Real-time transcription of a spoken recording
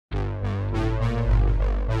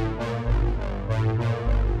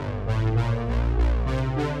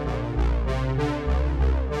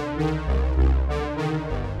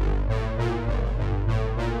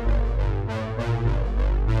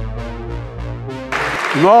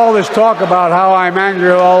And all this talk about how I'm angry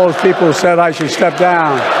at all those people who said I should step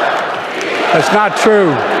down. That's not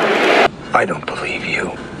true. I don't believe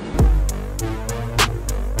you.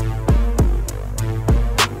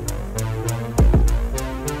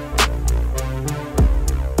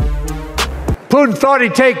 Putin thought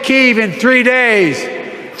he'd take Kyiv in 3 days.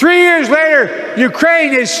 3 years later,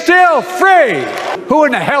 Ukraine is still free. Who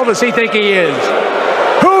in the hell does he think he is?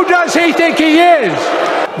 Who does he think he is?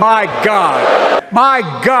 My God. My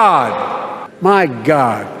God. My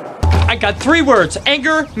God. I got 3 words: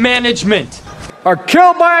 anger management. Are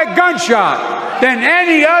killed by a gunshot than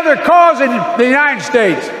any other cause in the United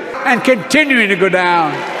States, and continuing to go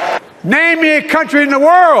down. Name me a country in the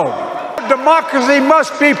world. Democracy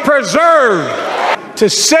must be preserved. To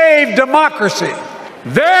save democracy,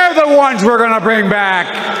 they're the ones we're going to bring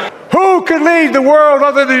back. Who could lead the world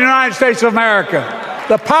other than the United States of America?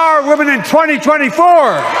 The power of women in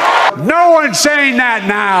 2024. No one's saying that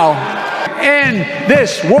now. In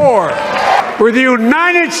this war, we're the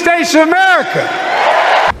United States of America.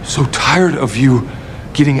 So tired of you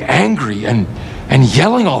getting angry and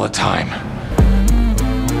yelling all the time.